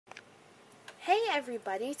Hey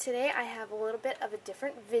everybody, today I have a little bit of a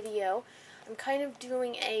different video. I'm kind of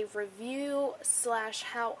doing a review slash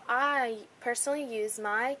how I personally use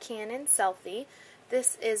my Canon Selphy.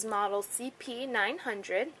 This is model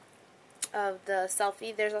CP900 of the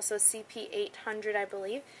Selphy. There's also a CP800 I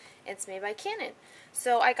believe. It's made by Canon.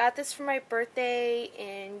 So I got this for my birthday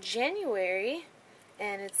in January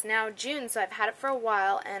and it's now June, so I've had it for a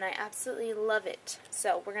while and I absolutely love it.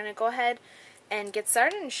 So we're going to go ahead and get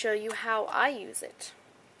started and show you how I use it.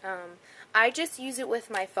 I just use it with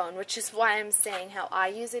my phone, which is why I'm saying how I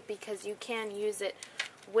use it, because you can use it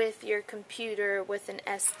with your computer with an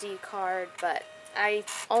SD card, but I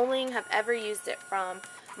only have ever used it from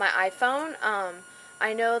my iPhone.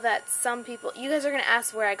 I know that some people, you guys are going to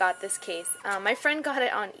ask where I got this case. My friend got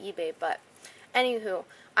it on eBay, but anywho,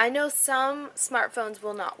 I know some smartphones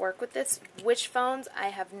will not work with this. Which phones, I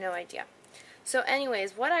have no idea. So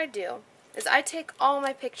anyways, what I do is I take all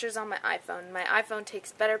my pictures on my iPhone. My iPhone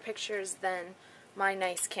takes better pictures than my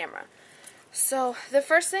nice camera. So the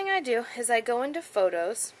first thing I do is I go into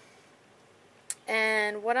Photos,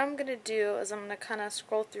 and what I'm going to do is I'm going to kind of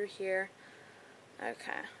scroll through here.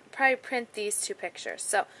 Okay, I'll probably print these two pictures.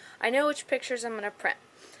 So I know which pictures I'm going to print.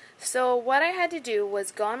 So what I had to do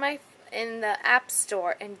was go on in the App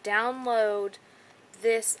Store and download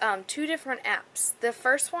this two different apps. The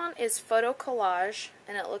first one is Collage,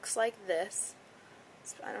 and it looks like this.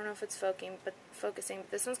 I don't know if it's focusing, but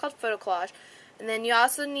this one's called Collage. And then you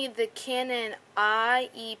also need the Canon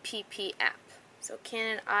iEPP app. So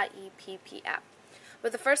Canon iEPP app.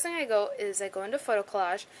 But the first thing I go into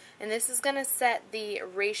Collage, and this is going to set the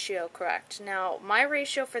ratio correct. Now, my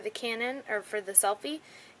ratio for the Canon, or for the Selphy,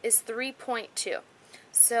 is 3.2.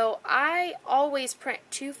 So I always print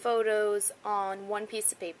 2 photos on one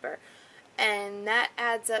piece of paper, and that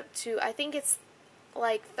adds up to, I think it's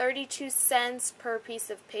like 32 cents per piece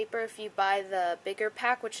of paper if you buy the bigger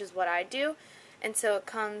pack, which is what I do, and so it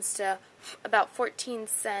comes to about 14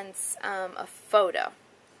 cents a photo,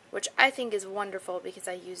 which I think is wonderful because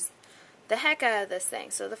I use the heck out of this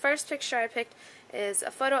thing. So the first picture I picked is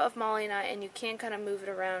a photo of Molly and I, and you can kind of move it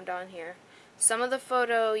around on here. Some of the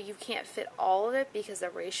photo, you can't fit all of it because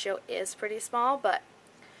the ratio is pretty small, but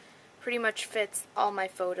pretty much fits all my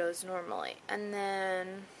photos normally. And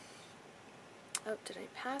then, oh, did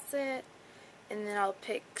I pass it? And then I'll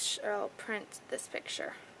print this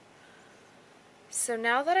picture. So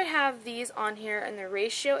now that I have these on here and the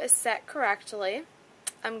ratio is set correctly,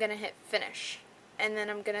 I'm going to hit finish. And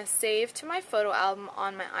then I'm going to save to my photo album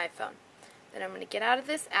on my iPhone. Then I'm going to get out of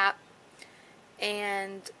this app,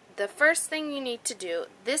 and the first thing you need to do,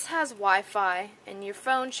 this has Wi-Fi, and your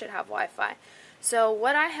phone should have Wi-Fi. So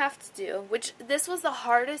what I have to do, which this was the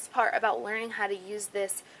hardest part about learning how to use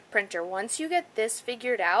this printer. Once you get this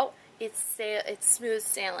figured out, it's smooth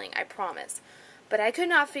sailing, I promise. But I could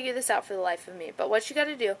not figure this out for the life of me. But what you got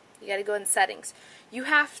to do, you got to go in settings. You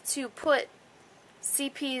have to put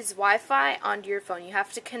CP's Wi-Fi onto your phone. You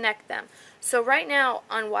have to connect them. So right now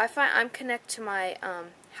on Wi-Fi, I'm connected to my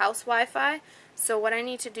house Wi-Fi. So what I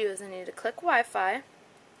need to do is I need to click Wi-Fi,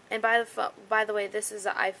 and by the way, this is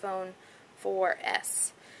an iPhone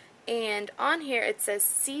 4S, and on here it says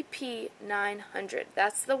CP900.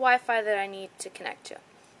 That's the Wi-Fi that I need to connect to.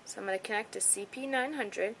 So I'm going to connect to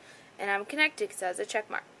CP900, and I'm connected because it has a check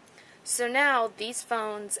mark. So now these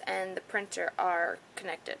phones and the printer are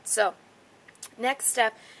connected. So next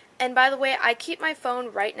step, and by the way, I keep my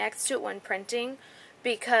phone right next to it when printing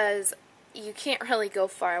because you can't really go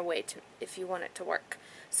far away if you want it to work.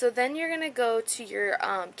 So then you're going to go to your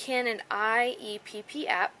Canon iEPP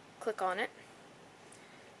app, click on it.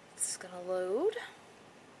 It's going to load.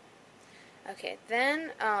 Okay,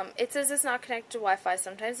 then it says it's not connected to Wi-Fi.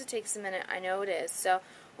 Sometimes it takes a minute. I know it is. So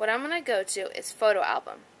what I'm going to go to is Photo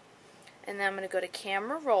Album. And then I'm going to go to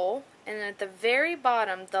Camera Roll. And then at the very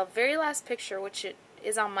bottom, the very last picture, which it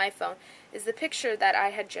is on my phone, is the picture that I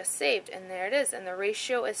had just saved, and there it is, and the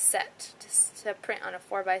ratio is set to print on a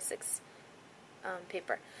 4x6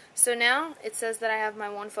 paper. So now it says that I have my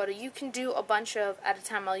one photo. You can do a bunch of at a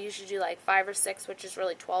time. I'll usually do like 5 or 6, which is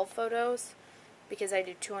really 12 photos because I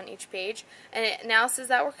do 2 on each page. And it now says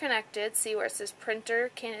that we're connected. See where it says printer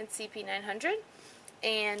Canon CP900,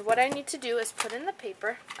 and what I need to do is put in the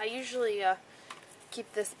paper. I usually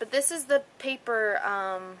keep this, but this is the paper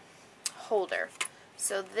holder.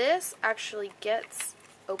 So this actually gets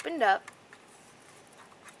opened up,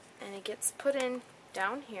 and it gets put in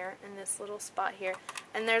down here in this little spot here.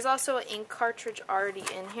 And there's also an ink cartridge already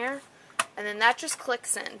in here, and then that just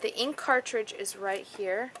clicks in. The ink cartridge is right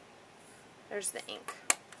here. There's the ink.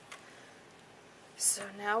 So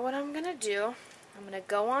now what I'm going to do I'm going to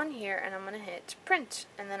go on here and I'm going to hit print,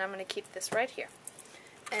 and then I'm going to keep this right here.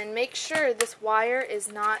 And make sure this wire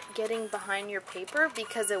is not getting behind your paper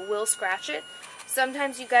because it will scratch it.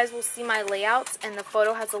 Sometimes you guys will see my layouts and the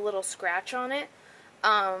photo has a little scratch on it.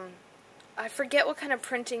 I forget what kind of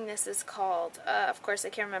printing this is called. Of course, I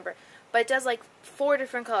can't remember. But it does like 4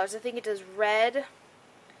 different colors. I think it does red,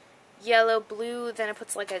 yellow, blue, then it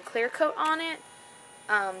puts like a clear coat on it.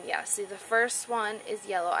 Yeah, see, the first one is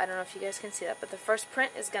yellow. I don't know if you guys can see that, but the first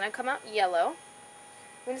print is going to come out yellow.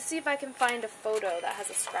 I'm going to see if I can find a photo that has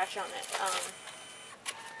a scratch on it.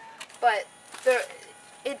 But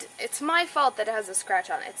it's my fault that it has a scratch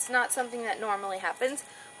on it. It's not something that normally happens.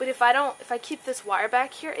 But if I keep this wire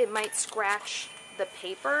back here, it might scratch the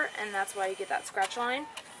paper, and that's why you get that scratch line.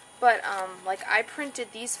 But, like, I printed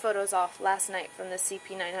these photos off last night from the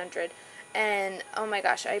CP900. And, oh my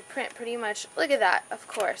gosh, I print pretty much, look at that, of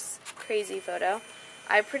course, crazy photo.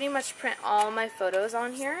 I pretty much print all my photos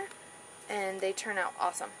on here, and they turn out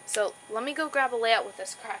awesome. So, let me go grab a layout with a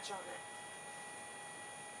scratch on it.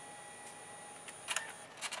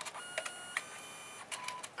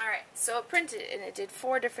 Alright, so it printed, and it did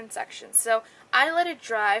 4 different sections. So, I let it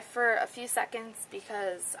dry for a few seconds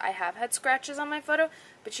because I have had scratches on my photo,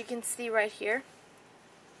 but you can see right here,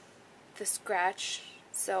 the scratch.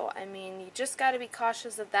 So, I mean, you just got to be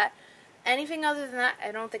cautious of that. Anything other than that,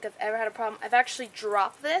 I don't think I've ever had a problem. I've actually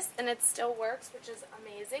dropped this, and it still works, which is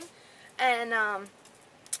amazing. And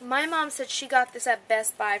my mom said she got this at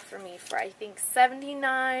Best Buy for me for, I think,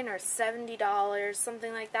 $79 or $70,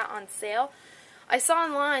 something like that, on sale. I saw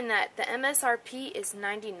online that the MSRP is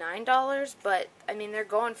 $99, but, I mean, they're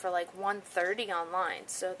going for, like, $130 online,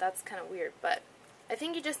 so that's kind of weird. But I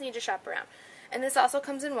think you just need to shop around. And this also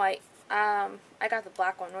comes in white. I got the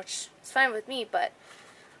black one, which is fine with me, but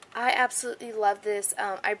I absolutely love this.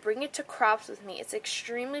 I bring it to crops with me. It's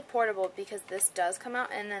extremely portable because this does come out,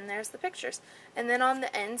 and then there's the pictures. And then on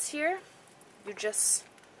the ends here, you just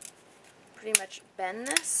pretty much bend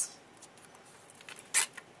this,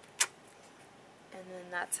 and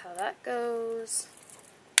then that's how that goes.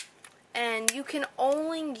 And you can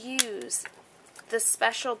only use the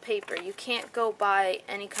special paper. You can't go buy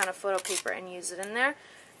any kind of photo paper and use it in there,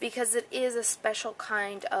 because it is a special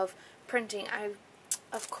kind of printing.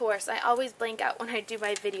 Of course, I always blank out when I do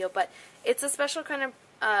my video, but it's a special kind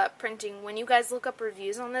of printing. When you guys look up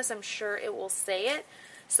reviews on this, I'm sure it will say it,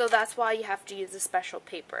 so that's why you have to use a special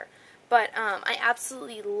paper. But I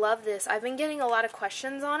absolutely love this. I've been getting a lot of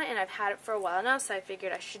questions on it, and I've had it for a while now, so I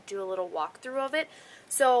figured I should do a little walkthrough of it.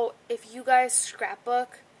 So if you guys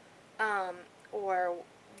scrapbook or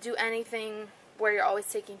do anything where you're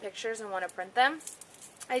always taking pictures and want to print them,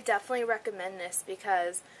 I definitely recommend this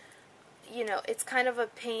because, you know, it's kind of a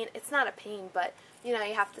pain. It's not a pain, but, you know,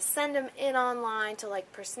 you have to send them in online to,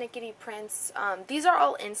 like, persnickety prints. These are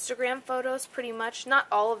all Instagram photos, pretty much. Not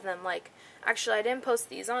all of them. Like, actually, I didn't post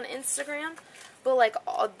these on Instagram, but, like,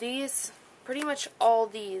 all these, pretty much all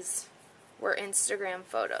these were Instagram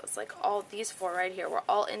photos. Like, all these 4 right here were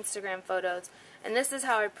all Instagram photos, and this is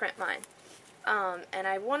how I print mine. And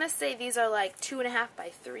I want to say these are, like, 2.5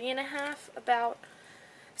 by 3.5, about.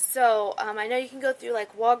 So, I know you can go through,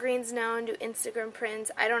 like, Walgreens now and do Instagram prints.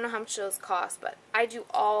 I don't know how much those cost, but I do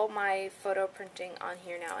all my photo printing on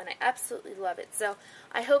here now, and I absolutely love it. So,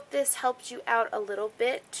 I hope this helped you out a little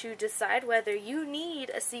bit to decide whether you need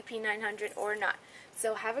a CP900 or not.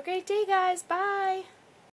 So, have a great day, guys. Bye!